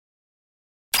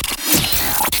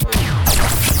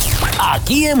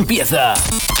Aquí empieza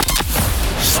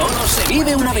Solo se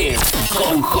vive una vez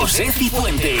con José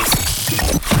Cifuentes.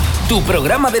 Tu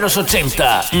programa de los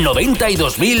 80, 90 y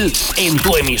 2000 en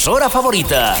tu emisora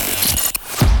favorita.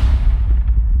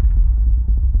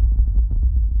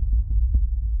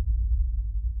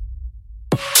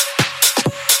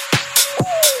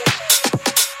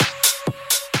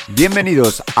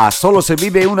 Bienvenidos a Solo se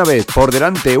vive una vez, por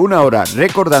delante una hora,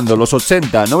 recordando los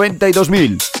 80, 90 y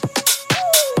 2000.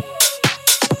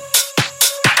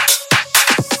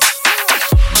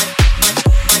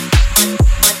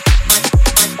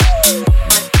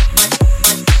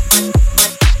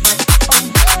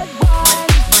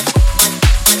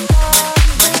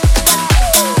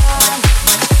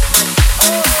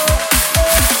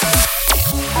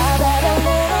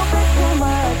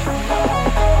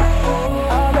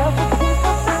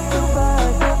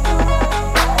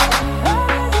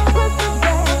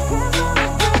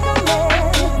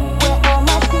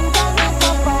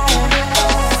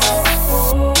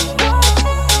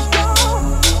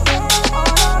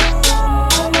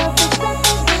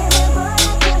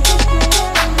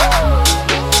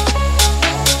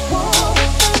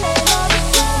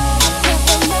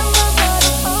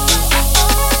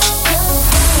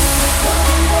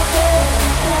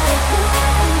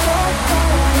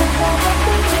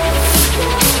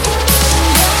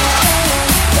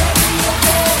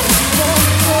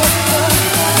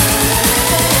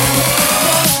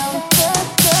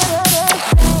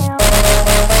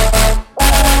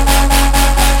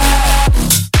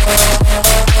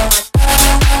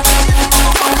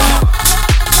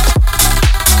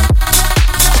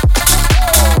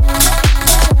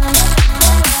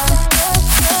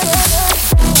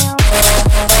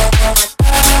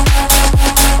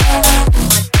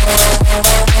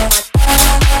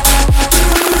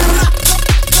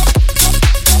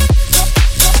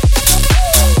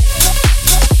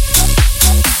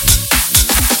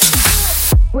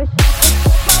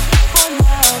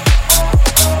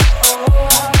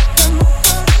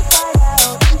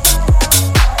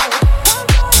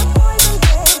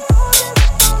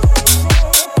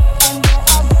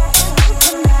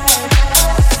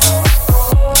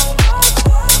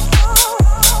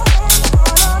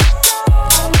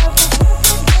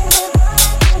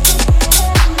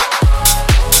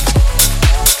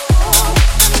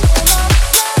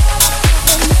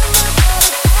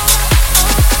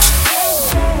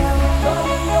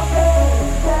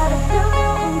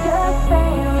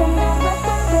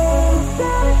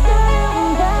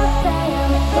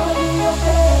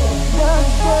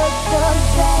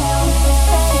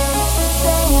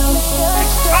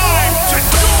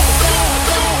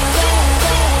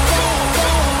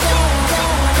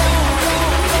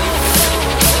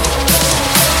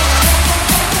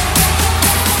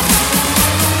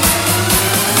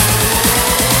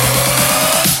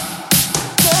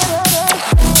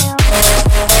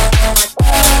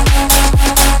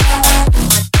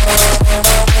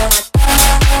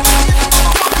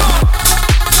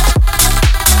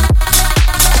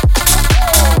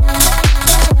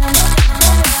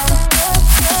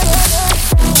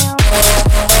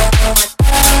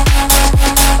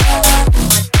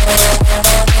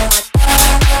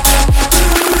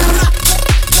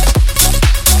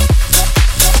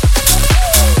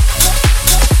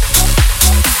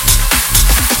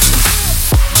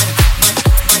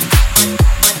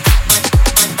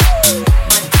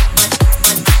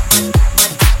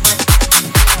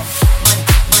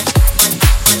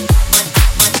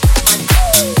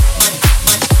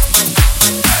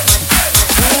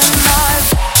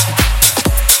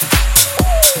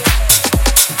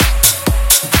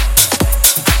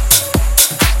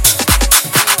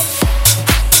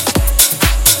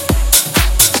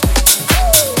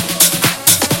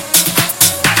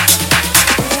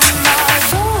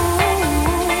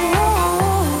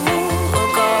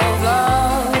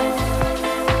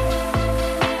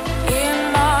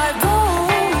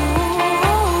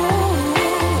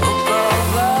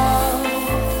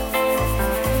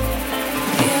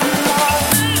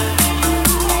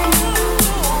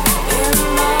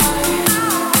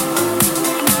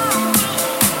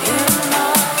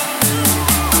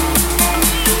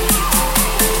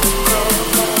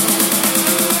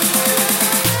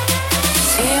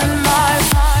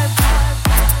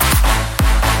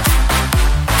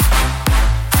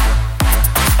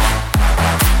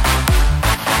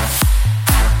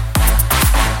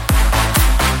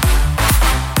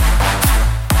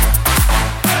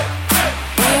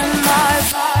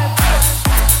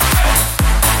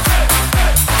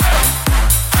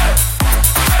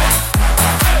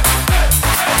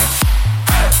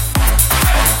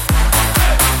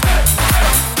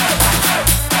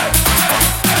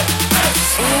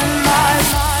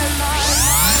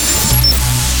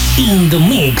 in the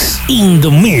mix, in the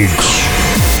mix.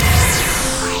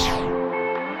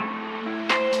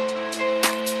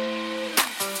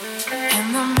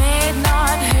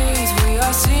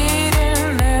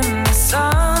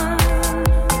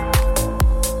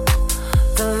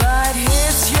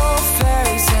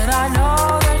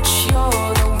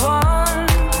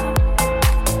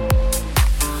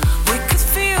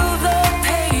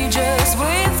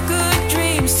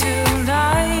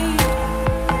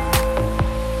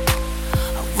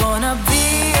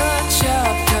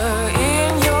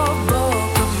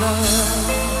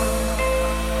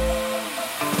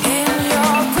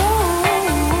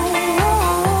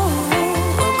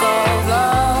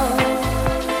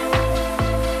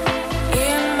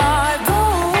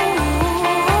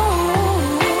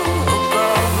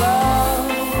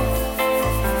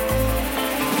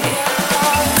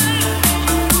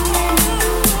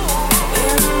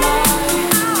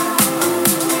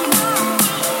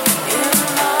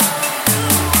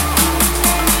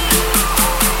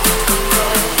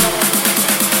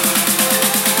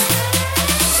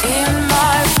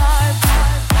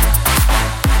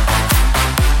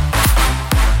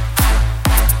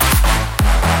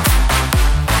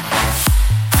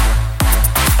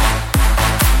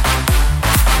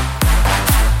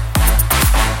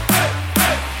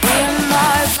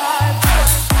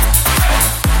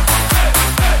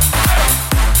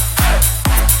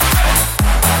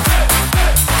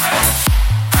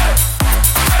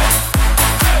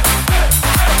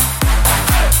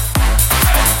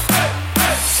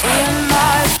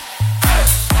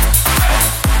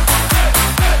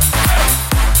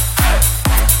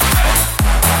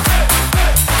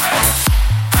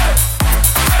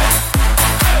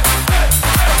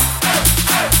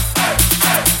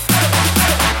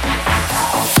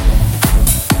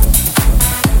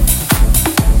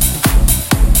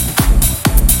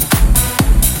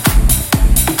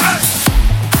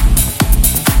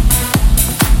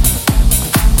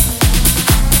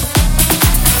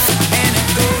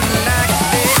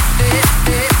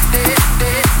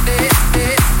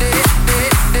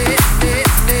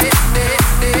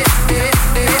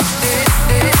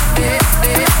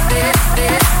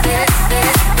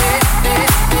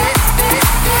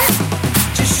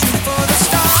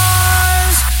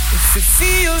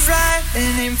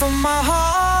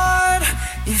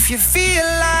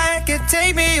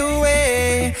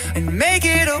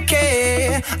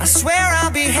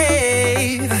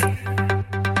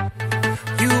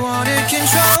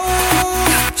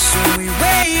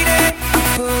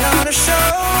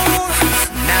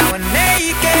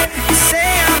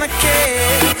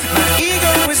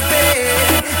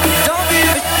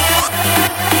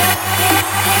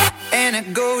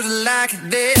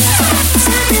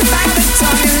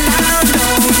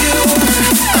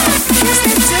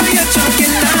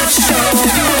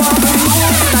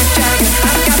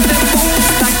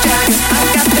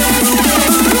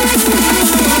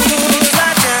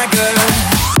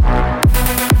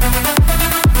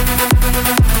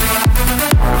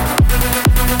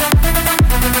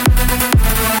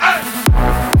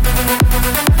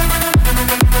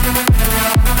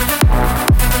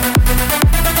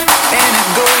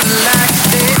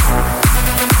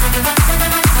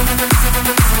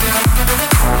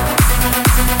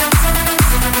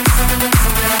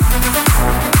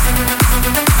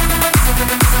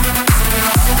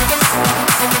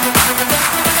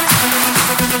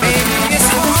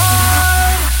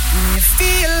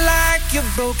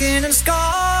 broken and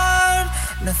scarred.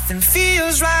 Nothing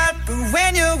feels right, but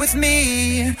when you're with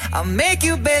me, I'll make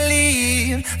you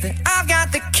believe that I've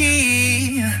got the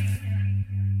key.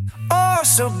 Oh,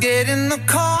 so get in the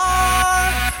car.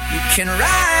 You can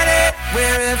ride it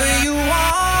wherever you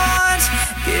want.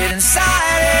 Get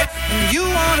inside it and you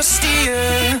wanna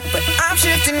steer, but I'm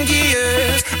shifting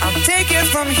gears. I'll take it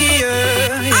from here.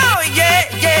 Oh yeah,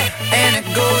 yeah. And it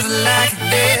goes like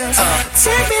this.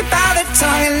 Take me by the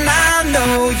tongue and I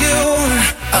know you.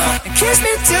 Kiss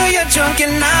me till you're drunk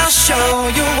and I'll show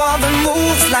you all the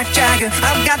moves like Jagger.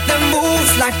 I've got the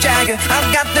moves like Jagger. I've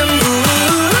got the moves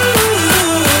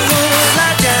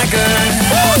like Jagger.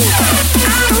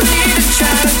 I don't need to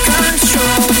try to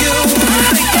control you.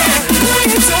 Look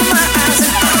into my eyes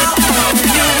and I'll own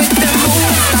you with the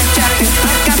moves like Jagger.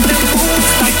 I've got the moves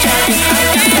like Jagger.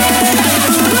 I've got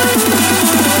the moves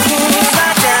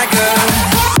like Jagger.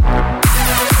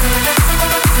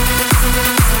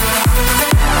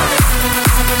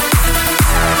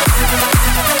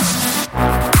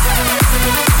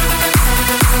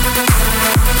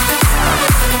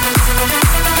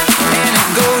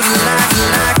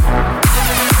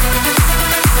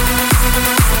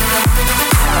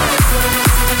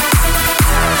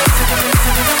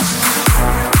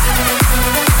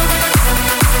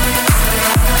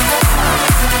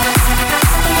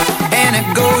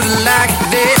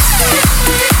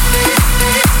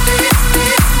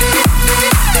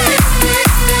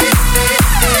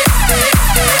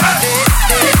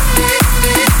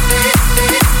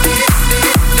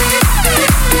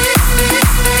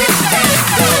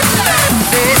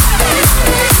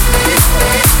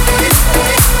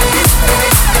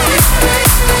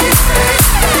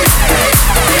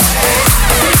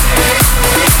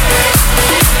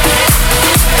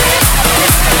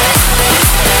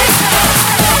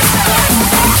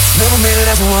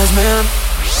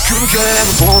 In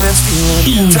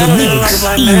the mix,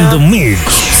 in the mix.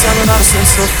 Selling out a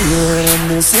sense of feeling, and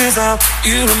this is how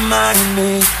you remind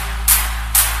me.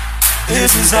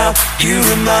 This is how you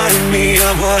remind me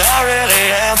of what I really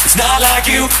am. It's not like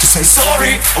you to say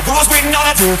sorry. I was waiting on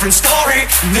a different story,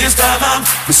 and this time I'm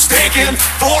mistaken.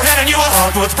 Forehead and your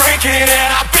heart was breaking, and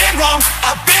I've been wrong.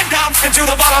 I've been down into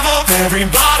the bottom of every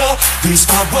bottle. These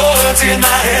are words in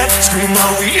my head scream,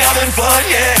 "Are we having fun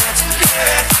yet?"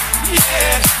 Yeah,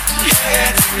 yeah, yeah,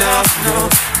 no, no,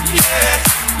 yeah,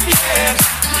 yeah,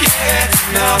 yeah,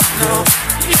 no, no,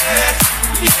 yeah,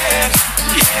 yeah,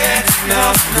 yeah, no,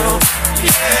 no,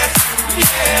 yeah,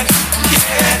 yeah,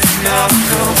 yeah, no,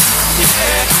 no,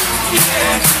 yeah,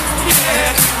 yeah,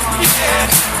 yeah, yeah,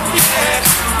 yeah,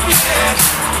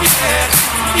 yeah,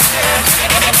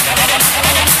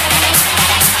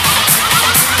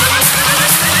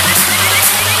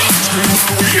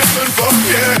 we haven't fun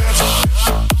yet.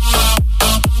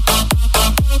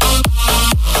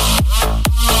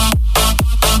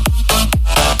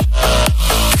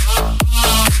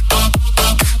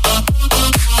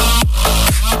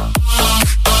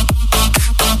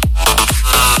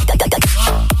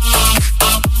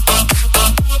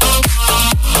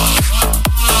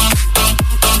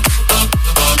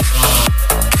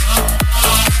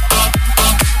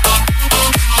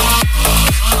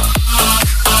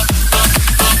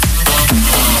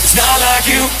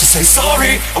 Say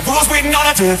sorry, I was waiting on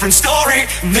a different story,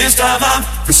 and this time I'm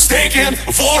mistaken.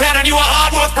 Forehead and your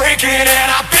heart was breaking, and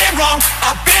I've been wrong.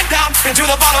 I've been down into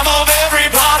the bottom of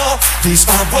every bottle. These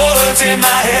are words in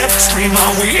my head scream,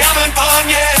 "Are we having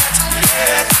fun yet?"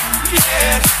 Yeah,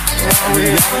 yeah. Are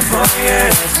we having fun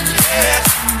yet? Yeah,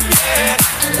 yeah.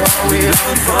 Are we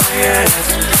having fun yet?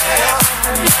 Yeah,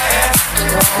 yeah.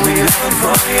 Are we having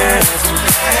fun yet?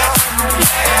 Yeah,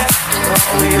 yeah.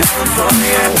 Are we having fun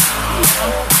yet?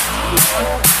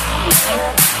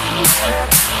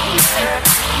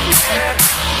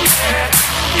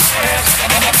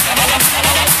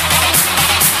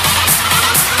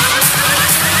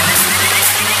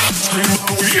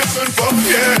 We haven't fun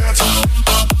yet.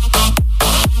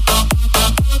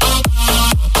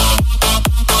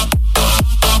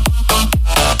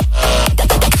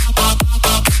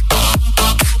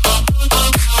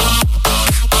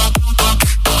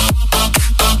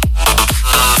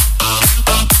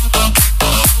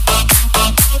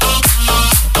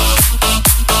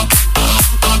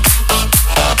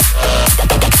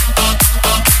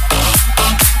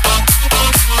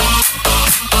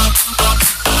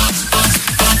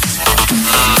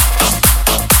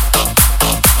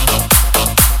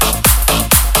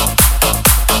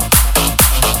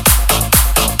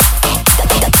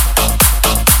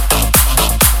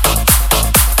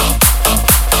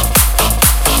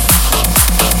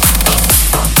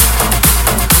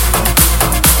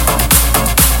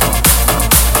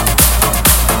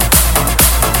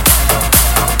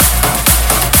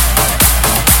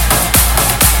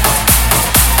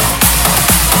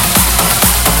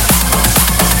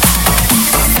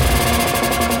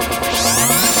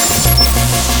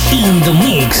 In the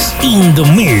mix, in the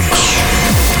mix.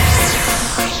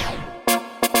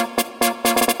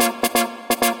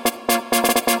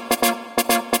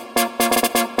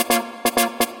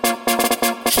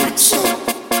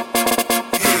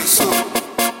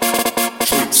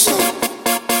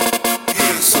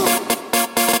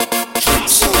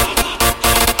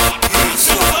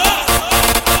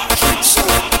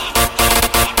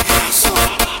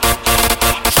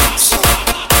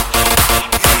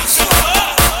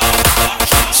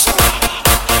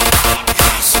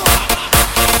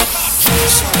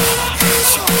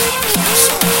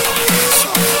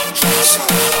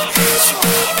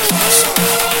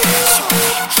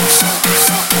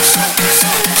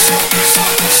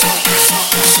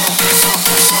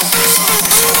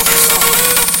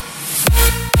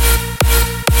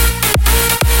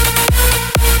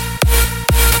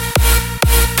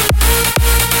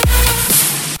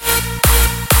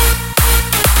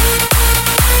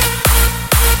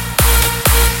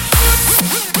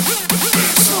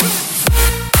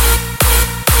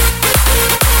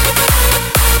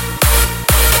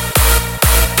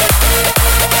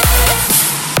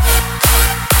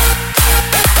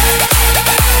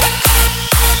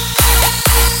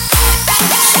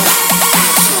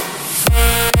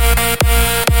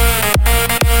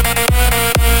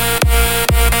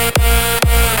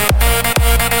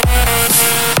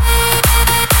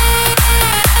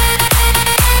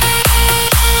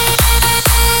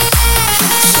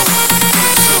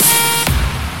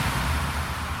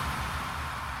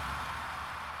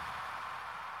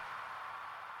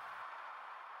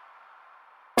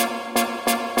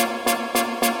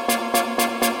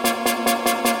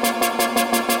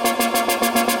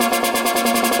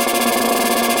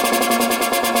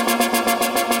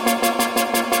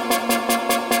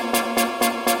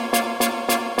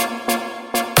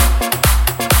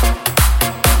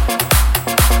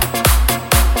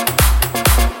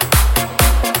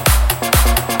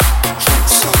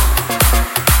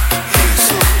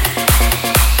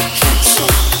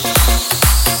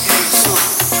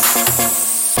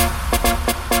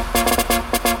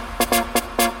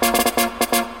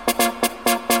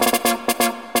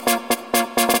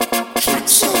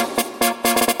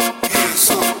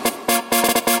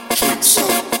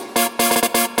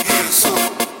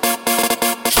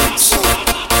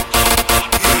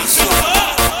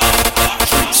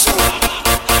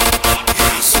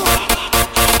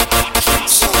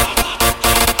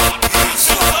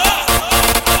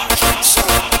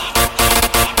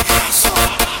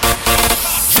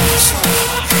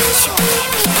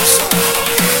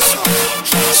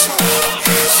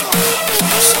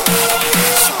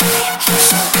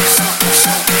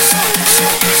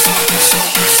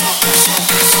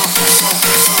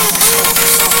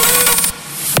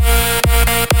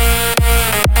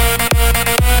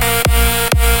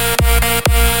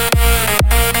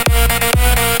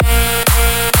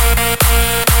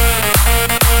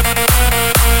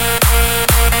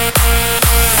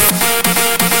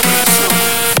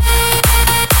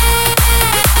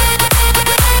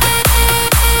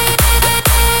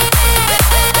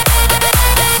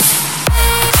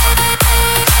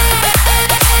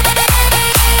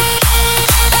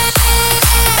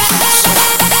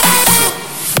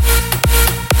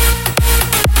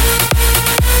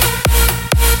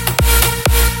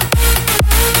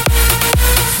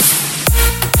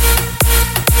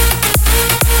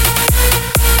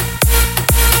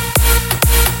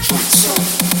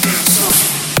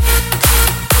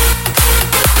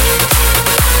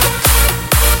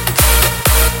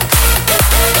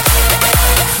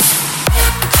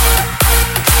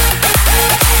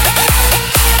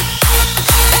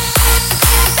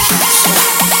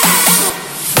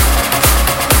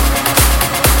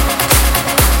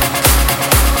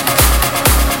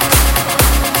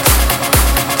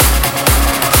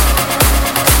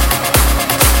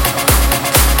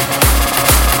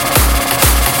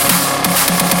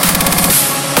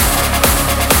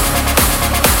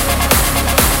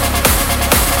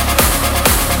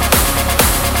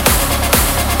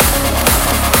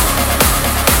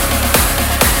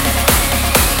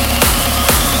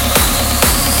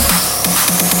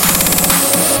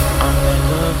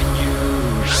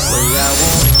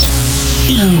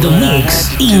 In the mix,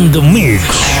 in the mix.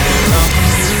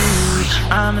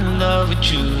 I'm in love with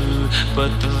you, but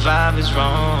the vibe is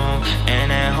wrong,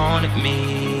 and it haunted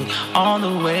me all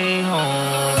the way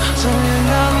home. So you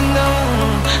never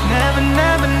know, never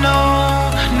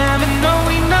know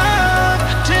enough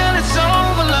till it's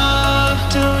over, love,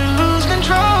 till we lose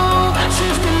control.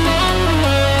 System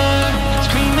over,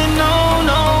 screaming no,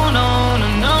 no, no, no,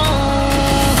 no.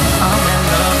 I'm in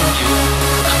love with you,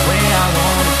 way I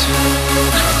wanted to.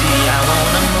 See, I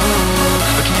wanna move,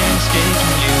 but can't escape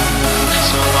from you.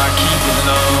 So I keep it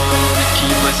low,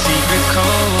 keep a secret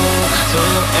code, so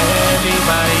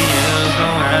everybody else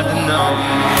don't have to know.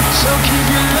 So keep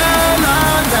your love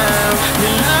locked down,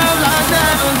 your love locked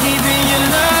down, keeping your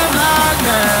love locked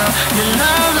down, your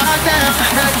love locked down.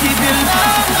 Now keep your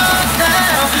love locked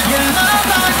down, your love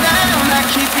locked down. Now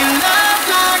keep your love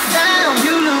locked down.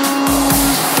 You lose.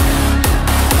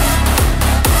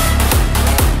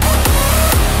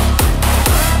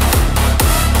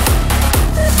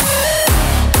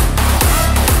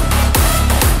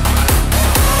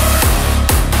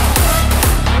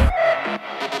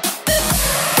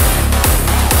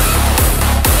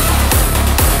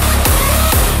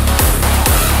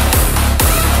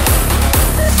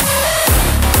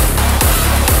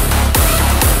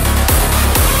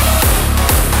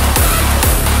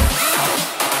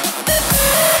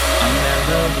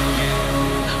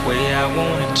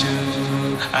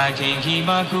 I can't keep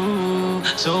my cool,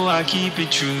 so I keep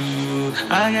it true.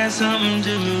 I got something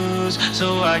to lose,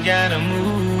 so I gotta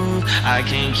move. I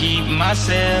can't keep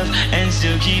myself and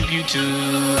still keep you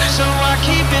too. So I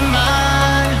keep in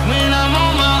mind when I'm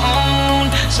on my own,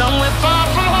 somewhere far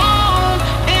from home,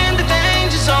 in the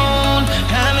danger zone.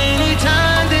 How many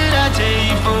times did I tell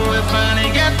you before it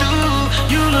finally got through?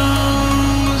 You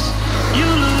lose, you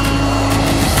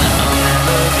lose. I'm not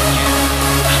loving you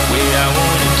way I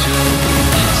wanted to.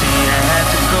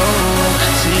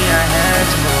 See, I had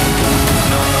to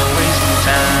move, no more wasting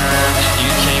time. You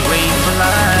can't wait for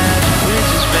life, we're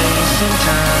just wasting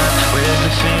time. Where's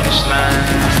the finish line?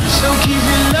 So keep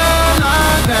your love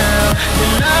locked down,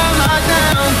 your love locked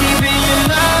down, keeping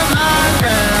your love locked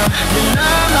down, your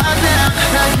love locked down.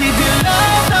 Now keep your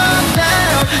love locked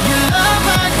down, your love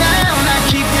locked down. Now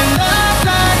keep your love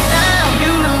locked down.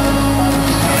 You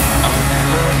lose. I'm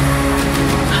never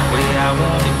way I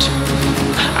wanted to.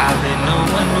 I've been no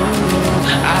one knew.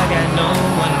 I got no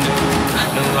one new.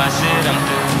 No, I said I'm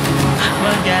through,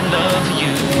 but got love for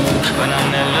you, but I'm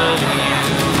not loving you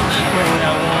when I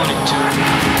wanted to.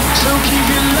 So keep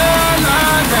your love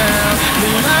locked down,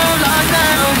 your love locked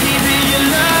down, keeping your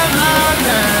love locked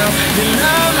down, your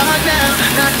love locked down.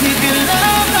 Now keep your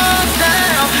love locked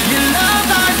down, your love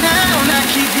locked down. Now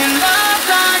keep your love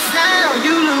locked down.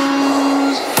 You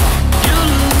lose.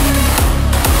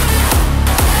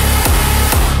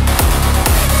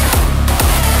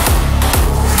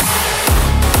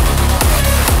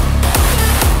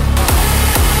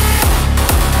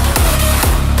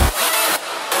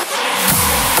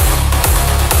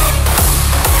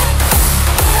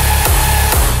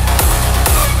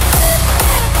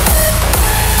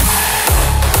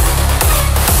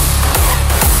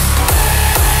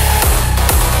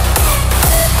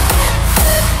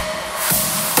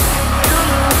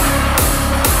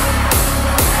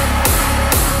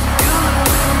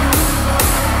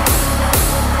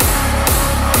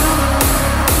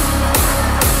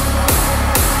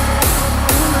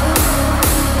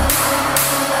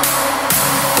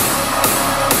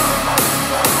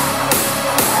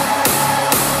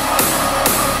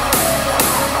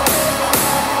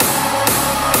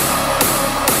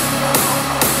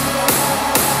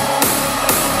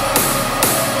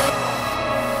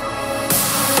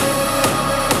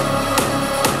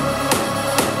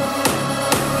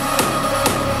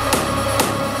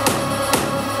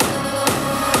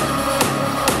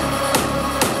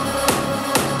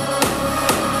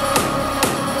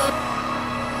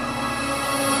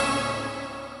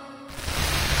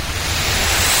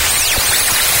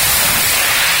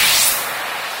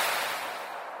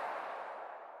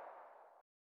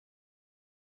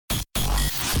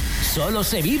 Solo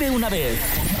se vive una vez.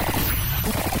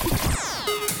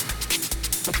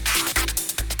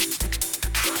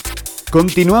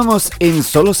 Continuamos en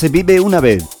Solo se vive una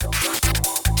vez.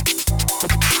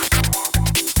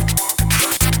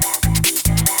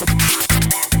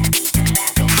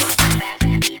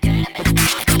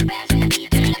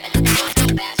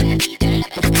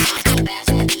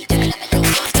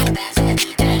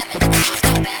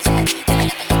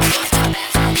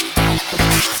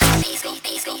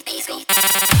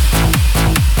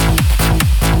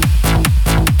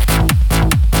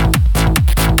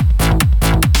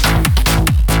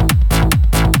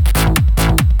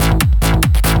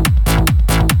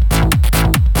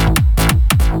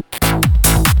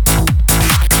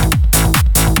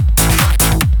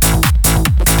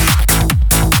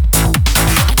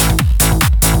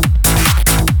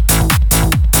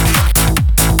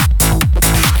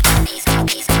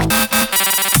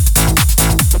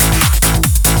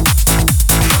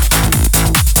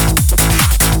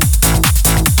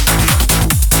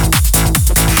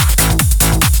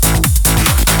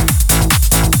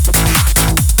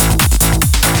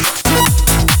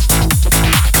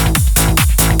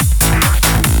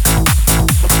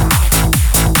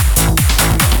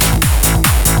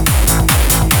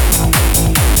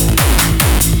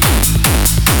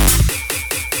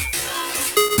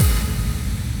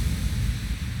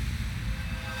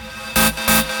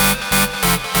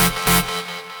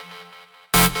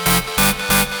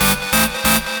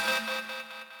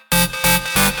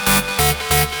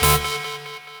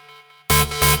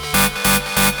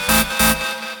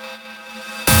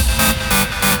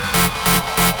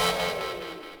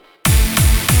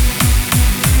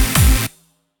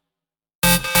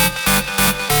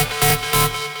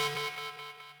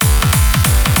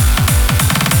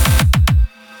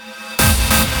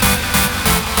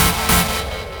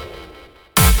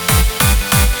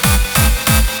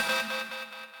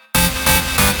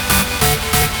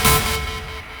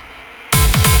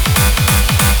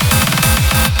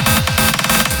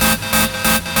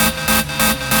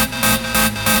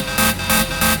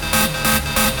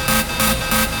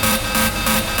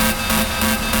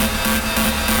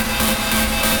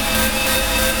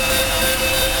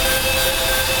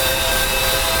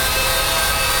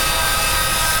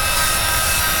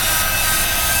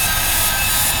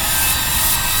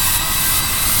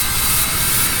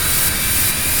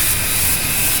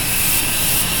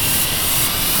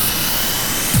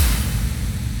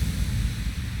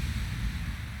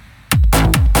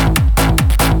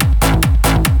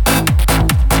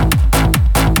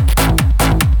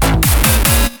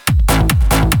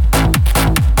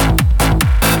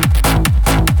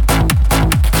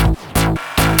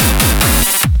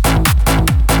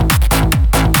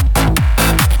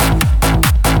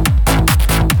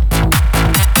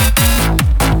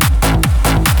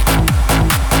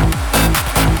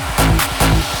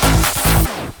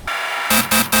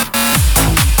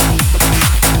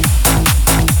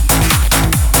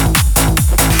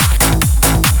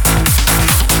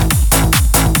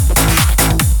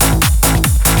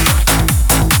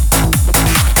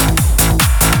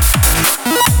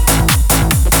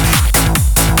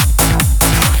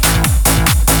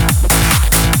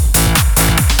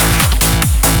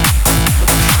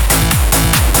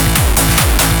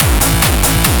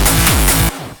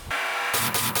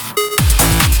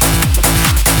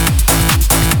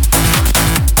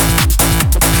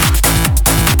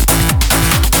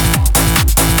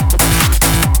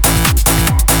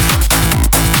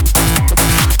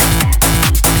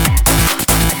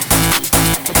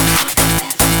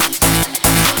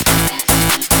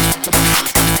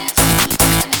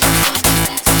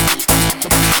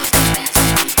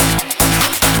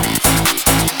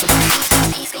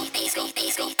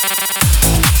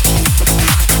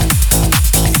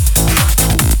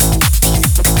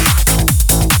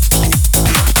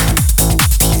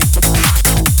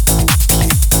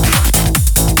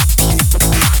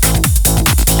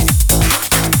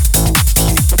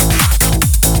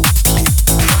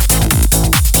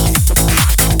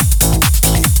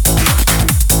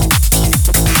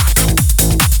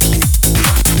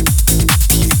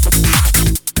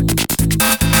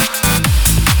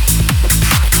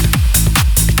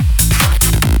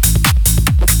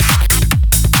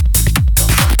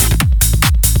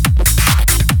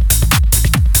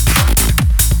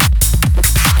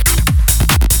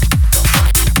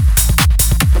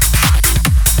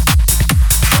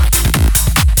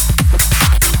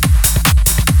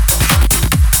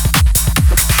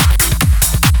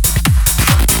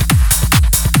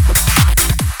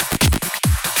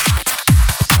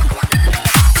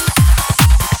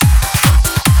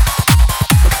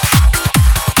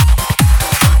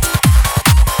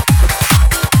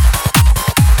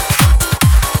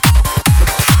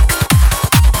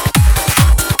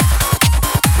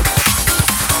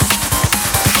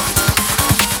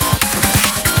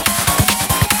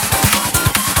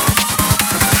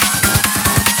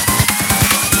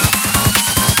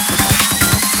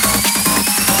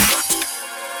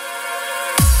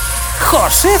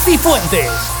 José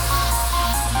Cifuentes.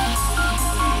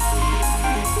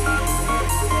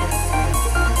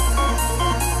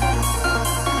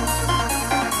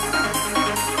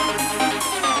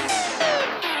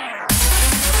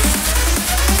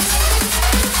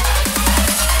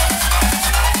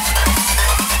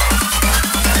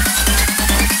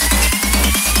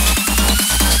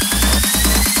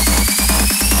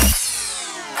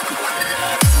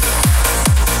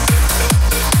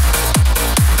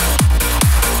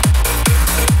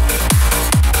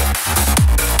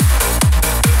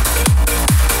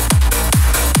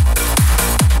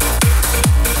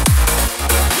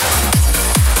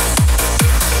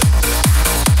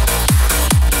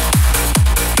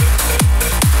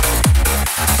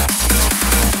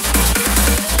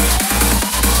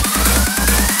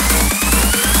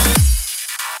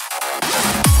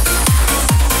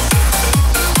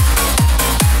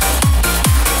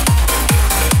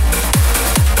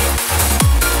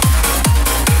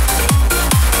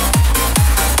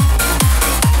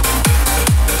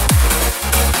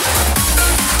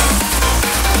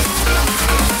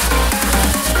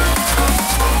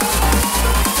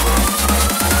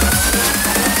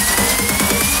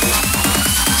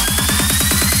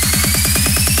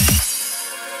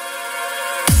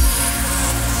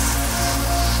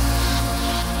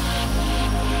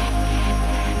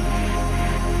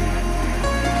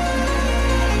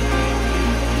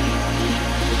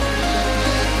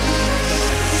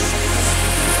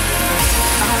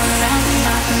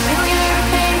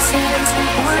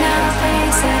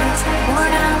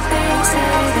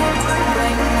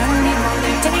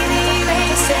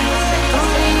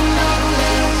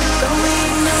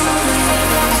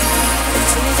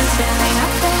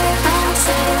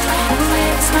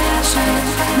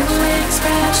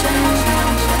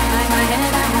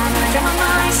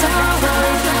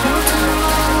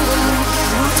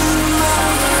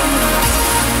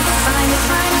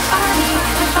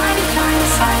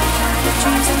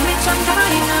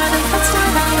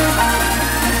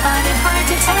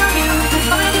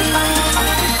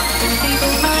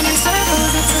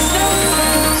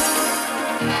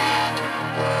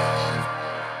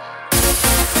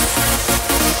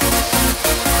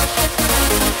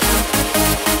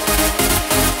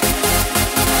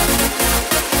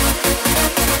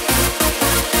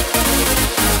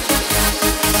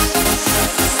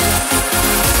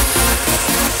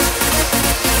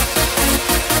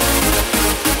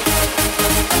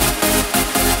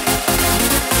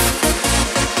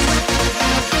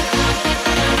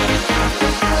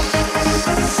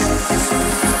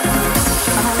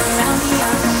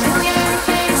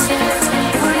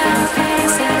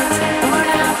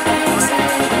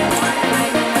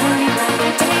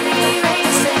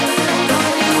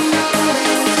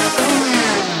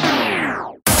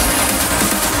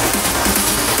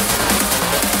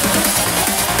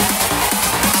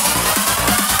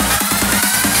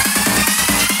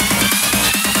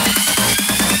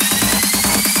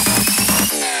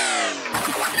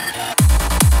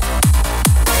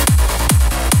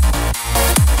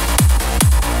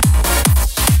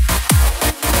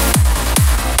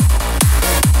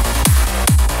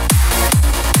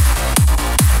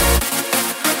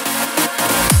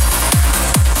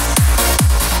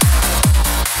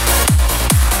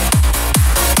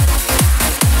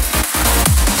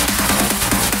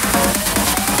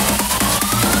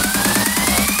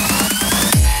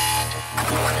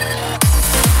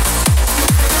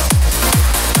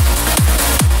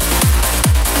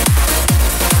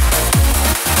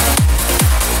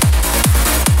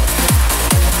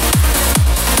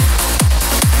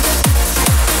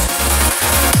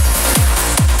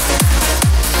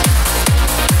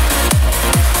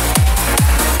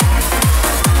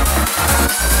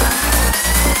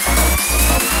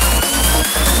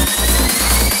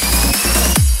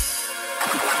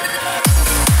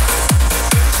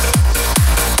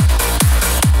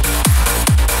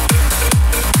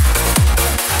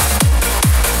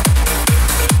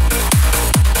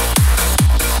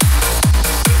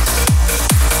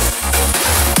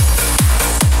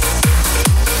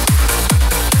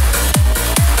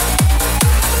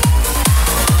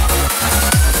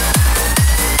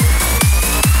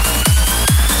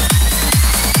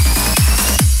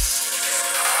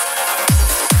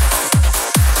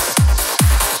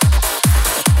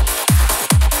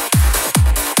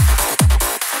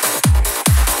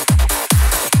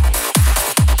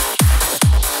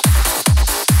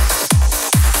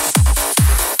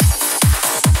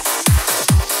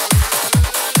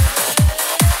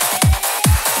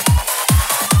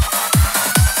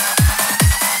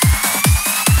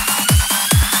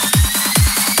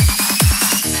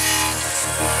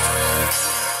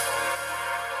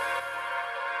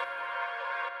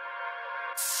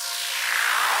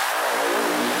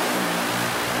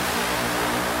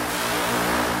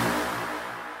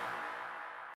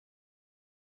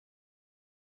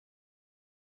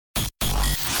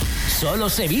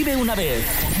 Solo se vive una vez.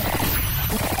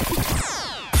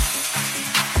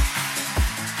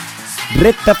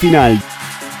 Recta final.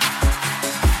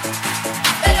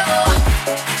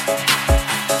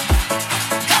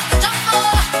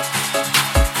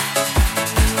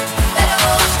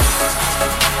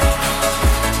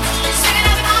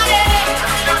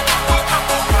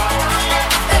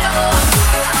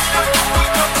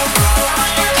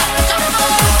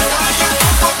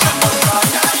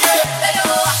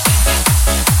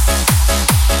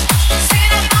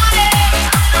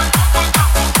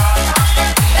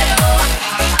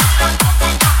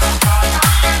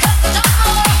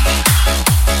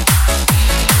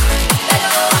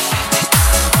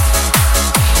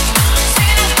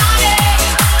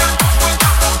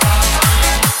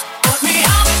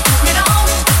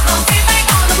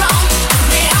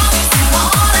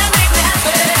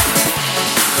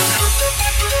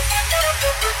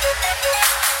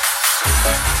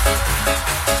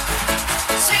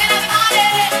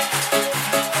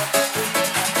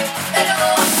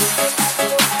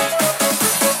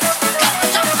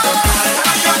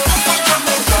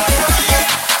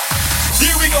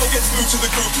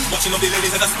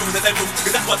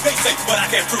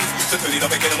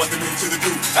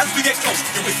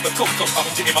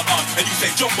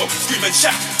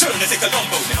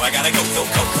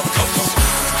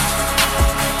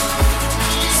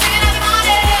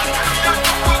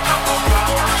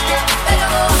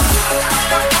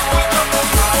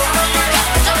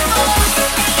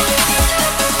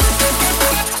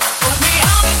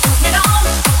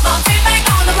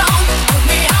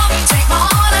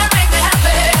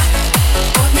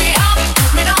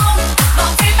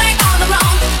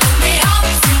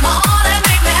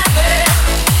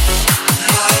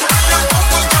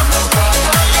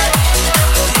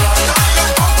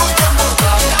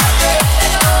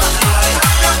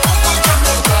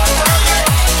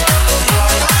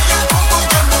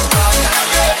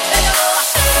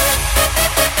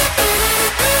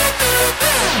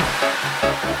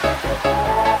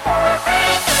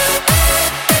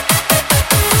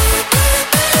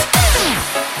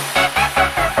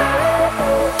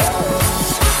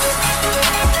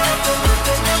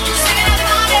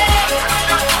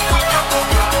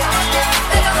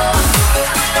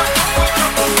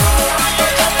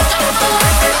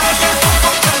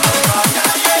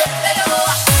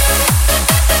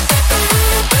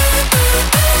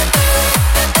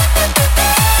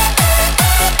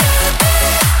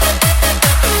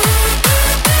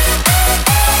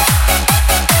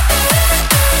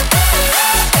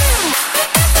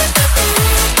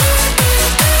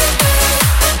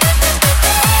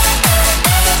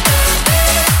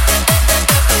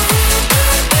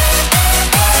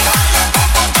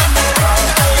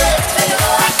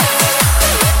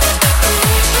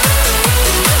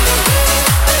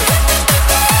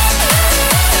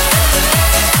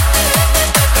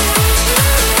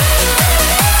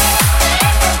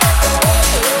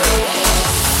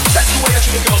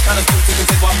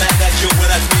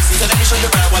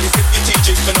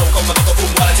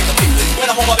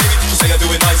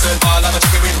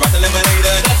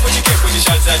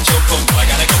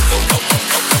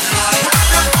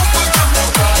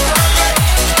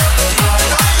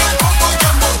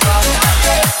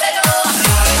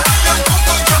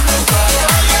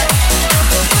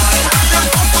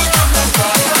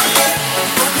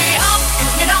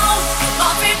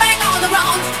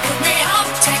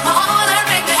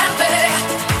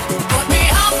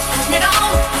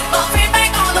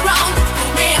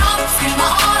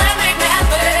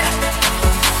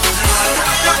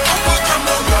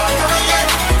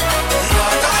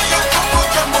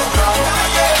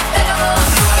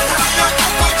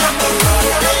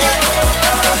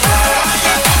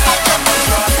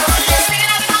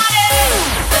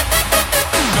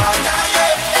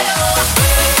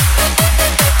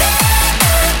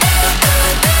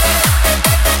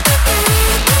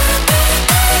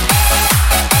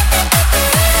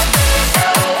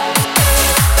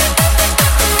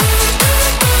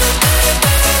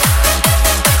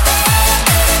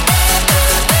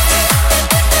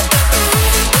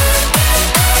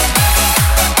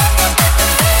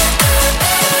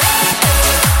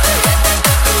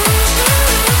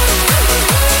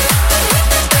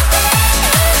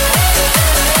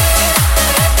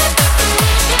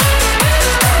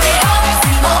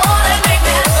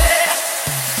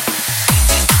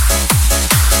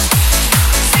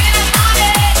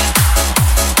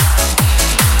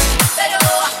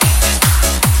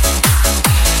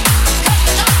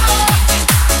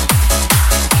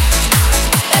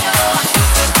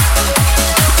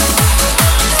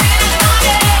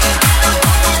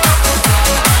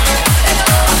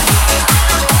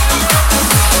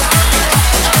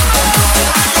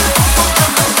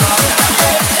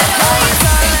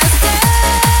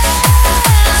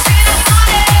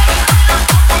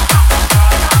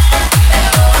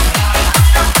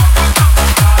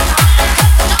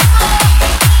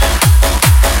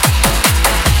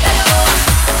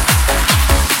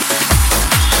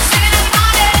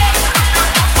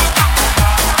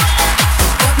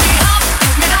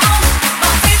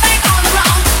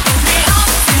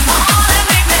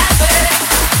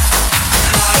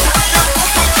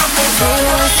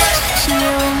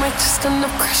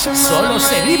 Solo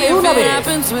se vive una vez.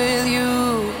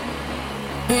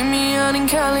 Meet me out in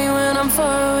Cali when I'm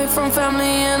far away from family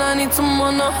and I need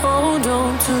someone to hold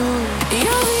on to. You're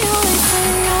the only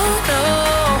thing I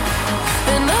know,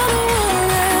 and I don't wanna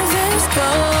let this go.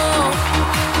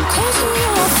 Close to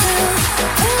your feel,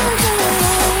 till I'm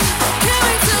alone. Can't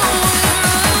wait till we're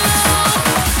alone.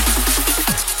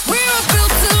 We were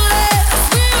built to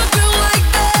last, we were built like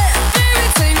that. Baby,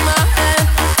 take my hand,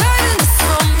 tight in this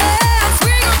romance.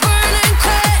 We gon' burn and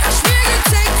crash, we gon'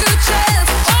 take a chance.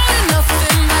 All or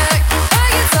nothing back,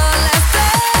 like it's our last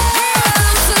dance. We were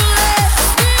built to last,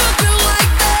 we were built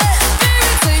like that.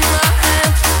 Baby, take my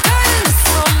hand, tight in this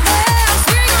romance.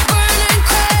 We gon' burn and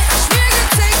crash, we gon'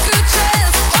 take a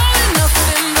chance. All or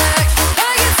nothing back,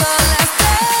 like it's our last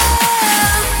dance.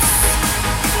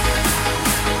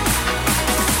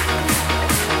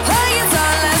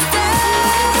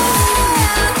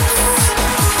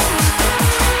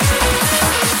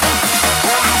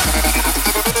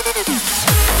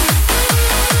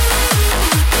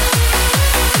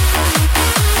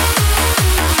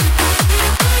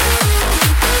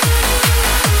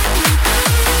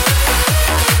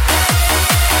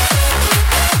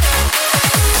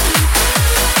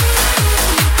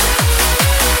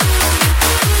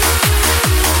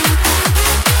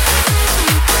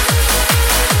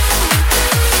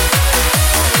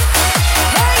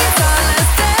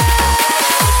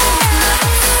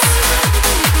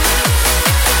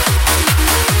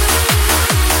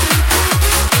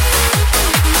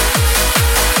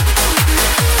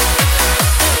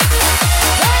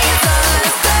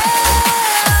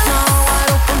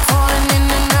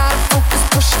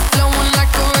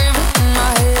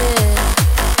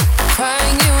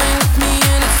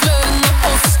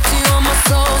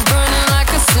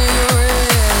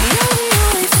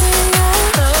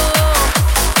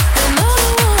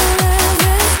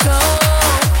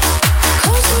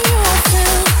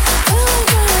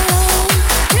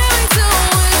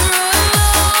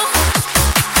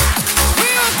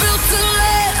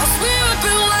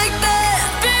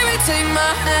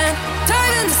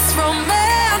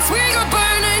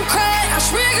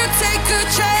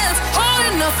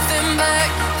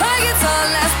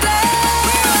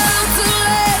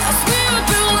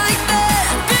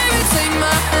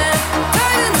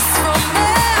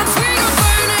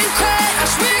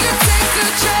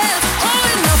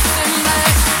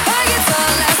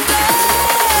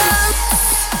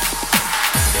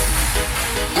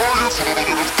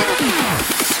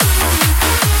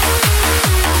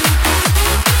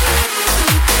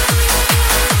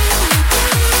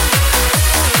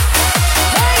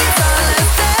 Like it's our last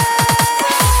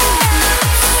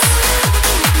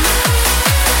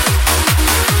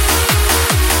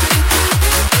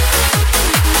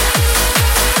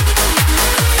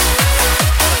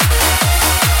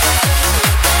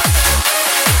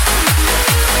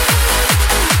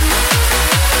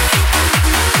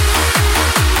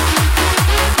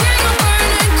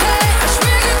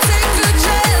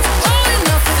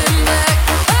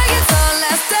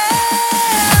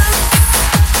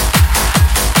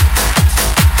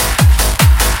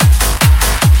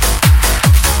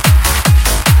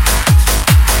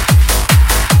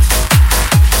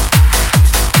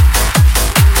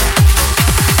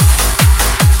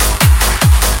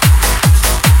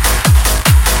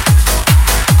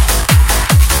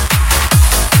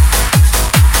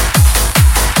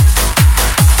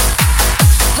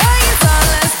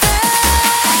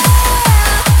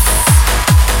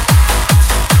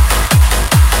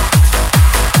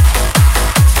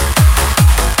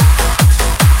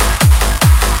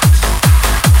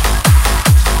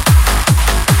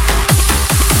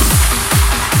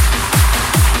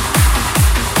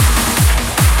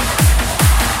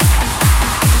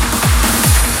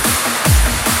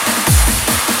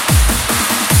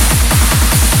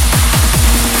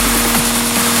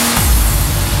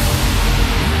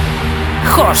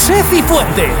José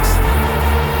Cifuentes.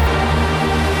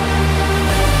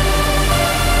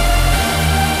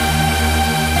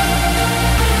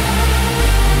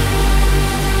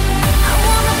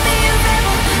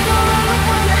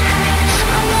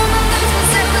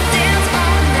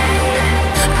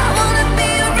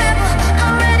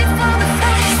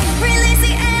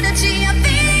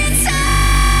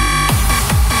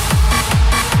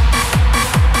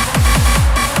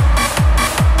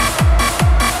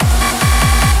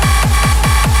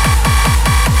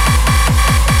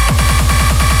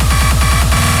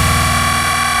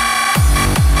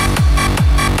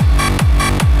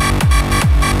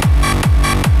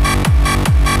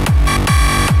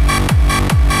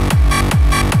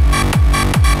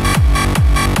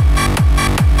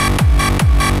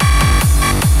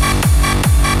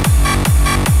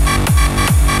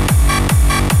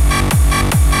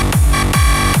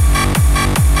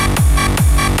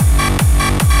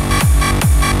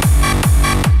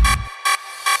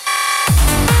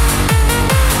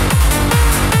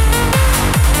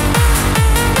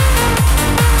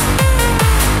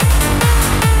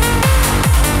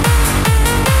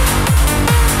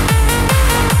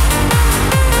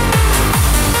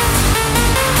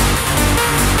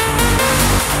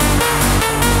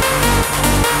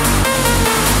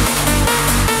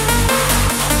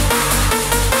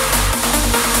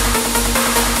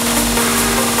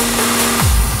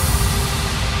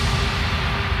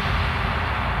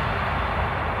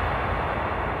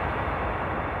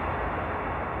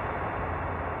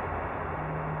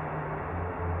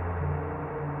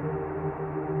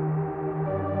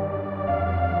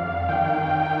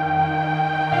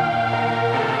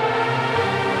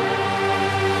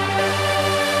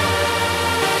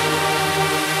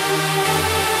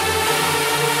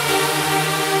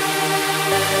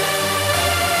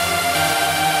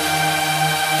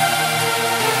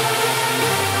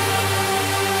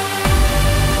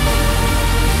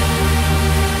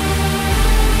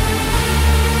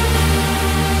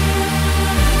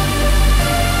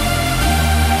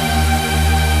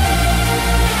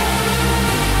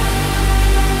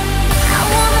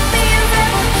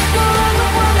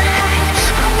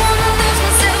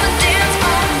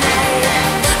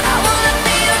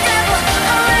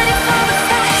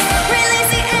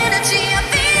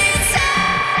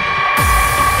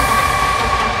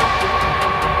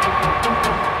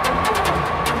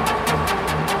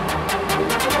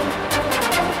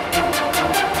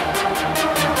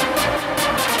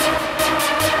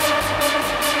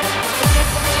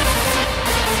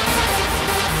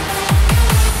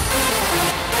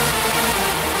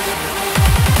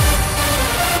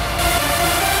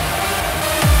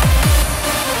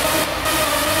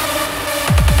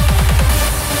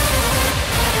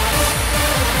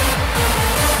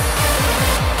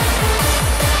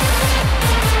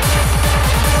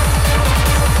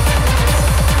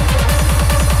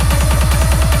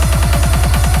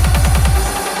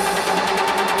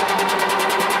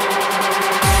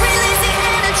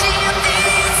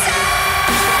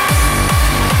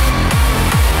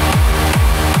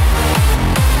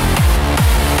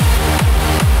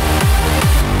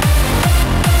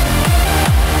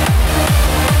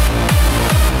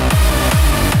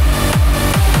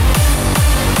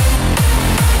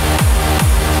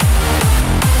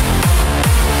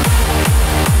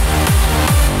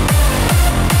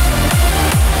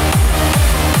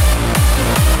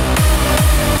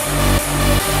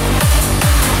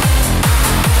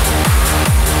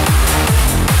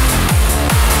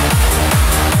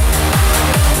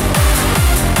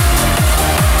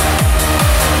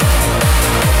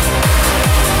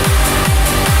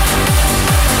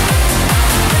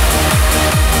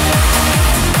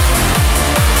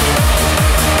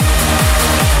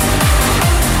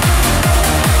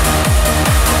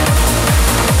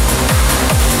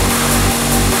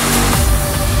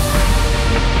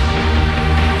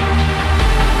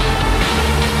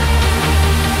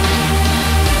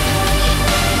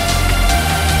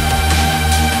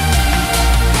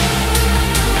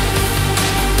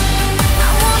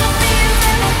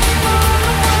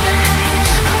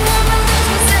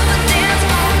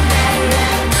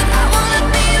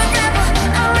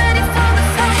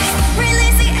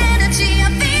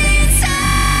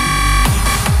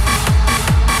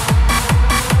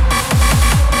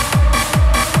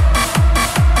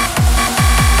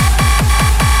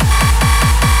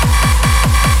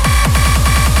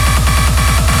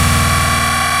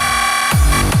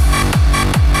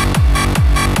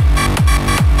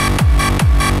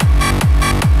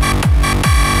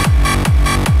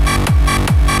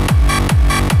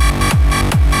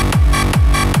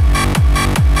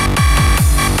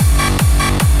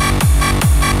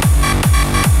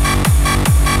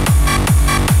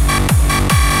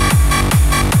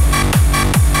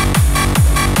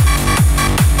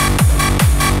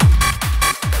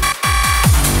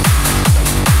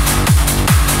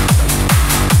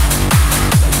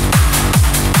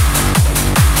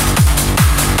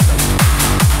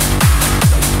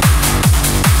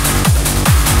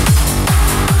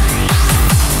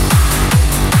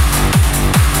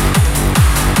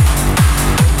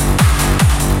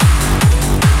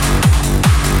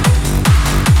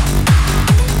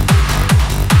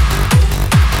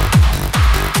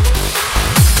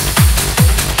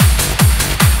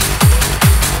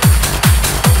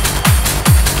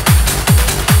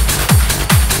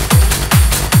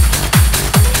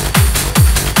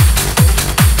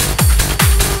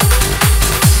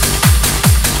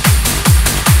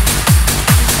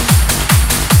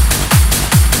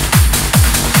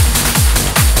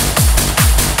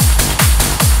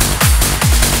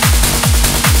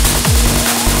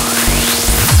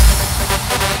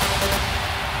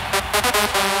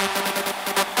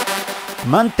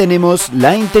 mantenemos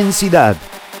la intensidad.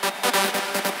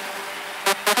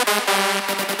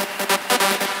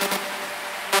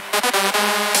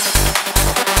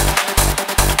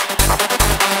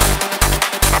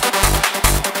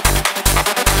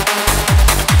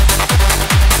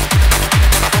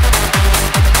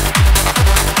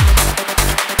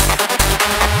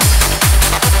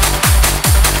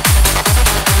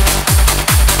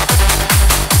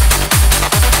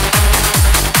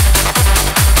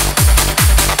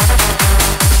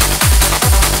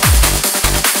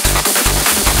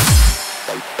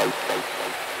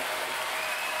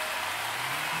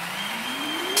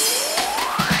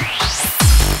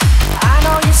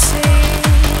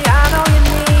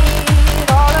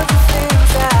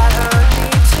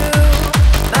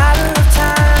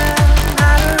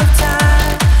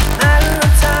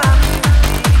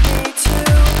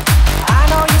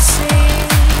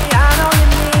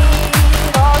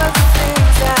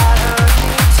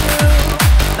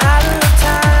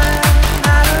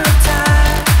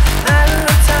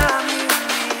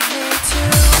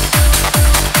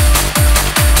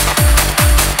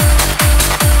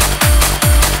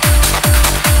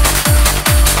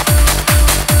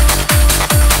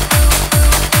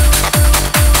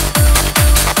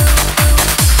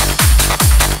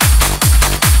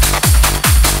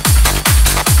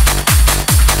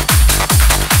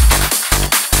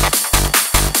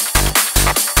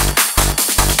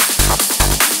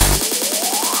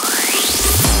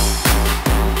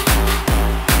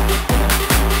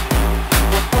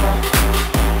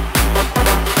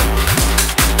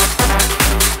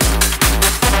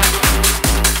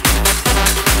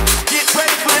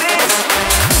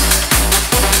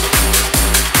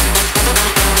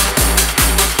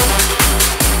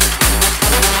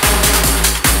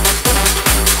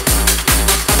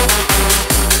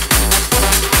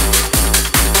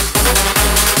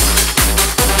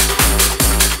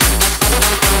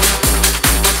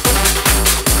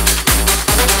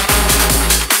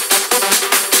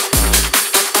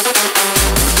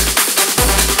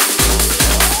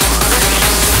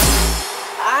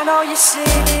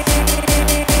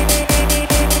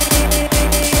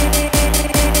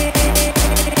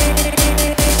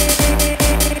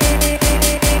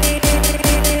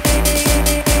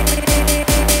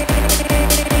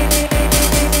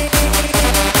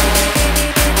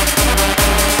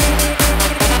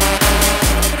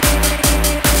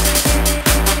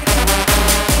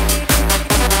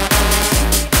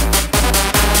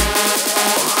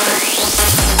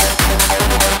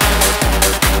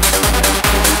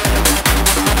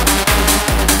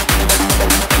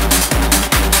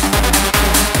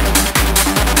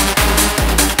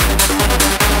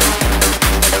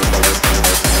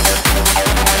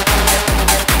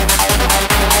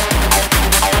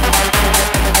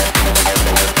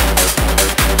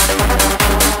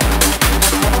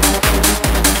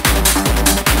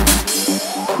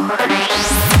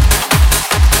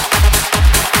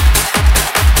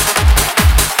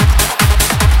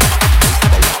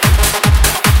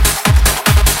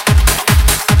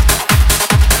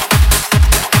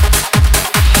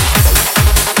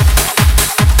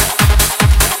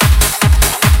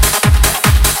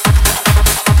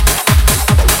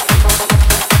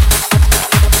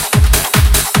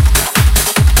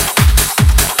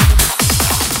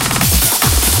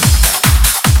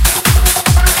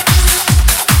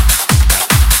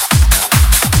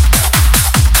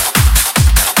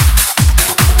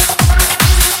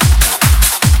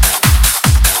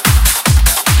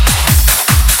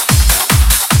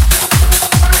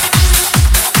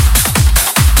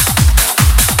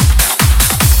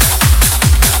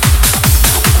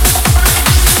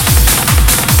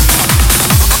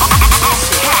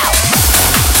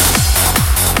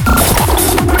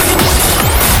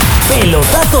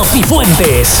 Pelotazo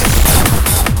Cifuentes.